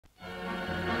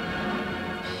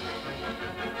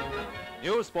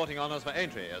New sporting honours for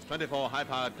Aintree as 24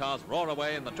 high-powered cars roar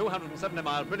away in the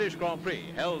 270-mile British Grand Prix,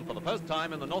 held for the first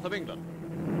time in the north of England.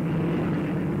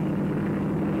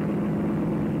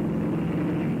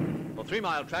 The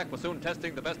 3-mile track was soon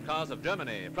testing the best cars of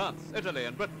Germany, France, Italy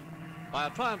and Britain. By a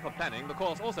triumph of planning, the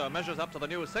course also measures up to the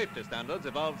new safety standards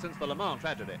evolved since the Le Mans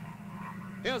tragedy.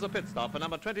 Here's a pit stop for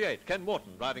number 28, Ken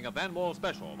Wharton, driving a Van Wall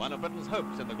Special, one of Britain's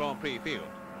hopes in the Grand Prix field.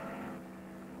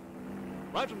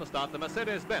 Right from the start, the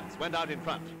Mercedes-Benz went out in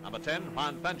front. Number 10,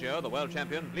 Fangio, the world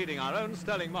champion, leading our own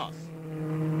Stirling Moss.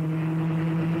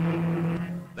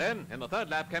 Then, in the third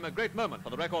lap, came a great moment for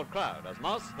the record crowd as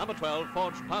Moss, number 12,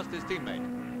 forged past his teammate.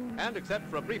 And except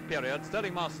for a brief period,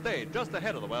 Stirling Moss stayed just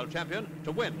ahead of the world champion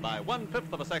to win by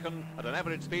 1/5 of a second at an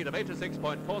average speed of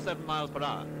 86.47 miles per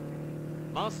hour.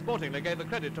 Moss sportingly gave the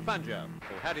credit to Fangio,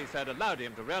 who had, he said, allowed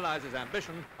him to realise his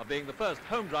ambition of being the first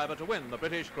home driver to win the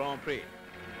British Grand Prix.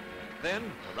 Then,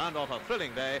 to round off a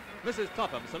thrilling day, Mrs.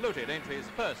 Topham saluted Aintree's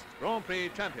first Grand Prix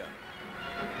champion.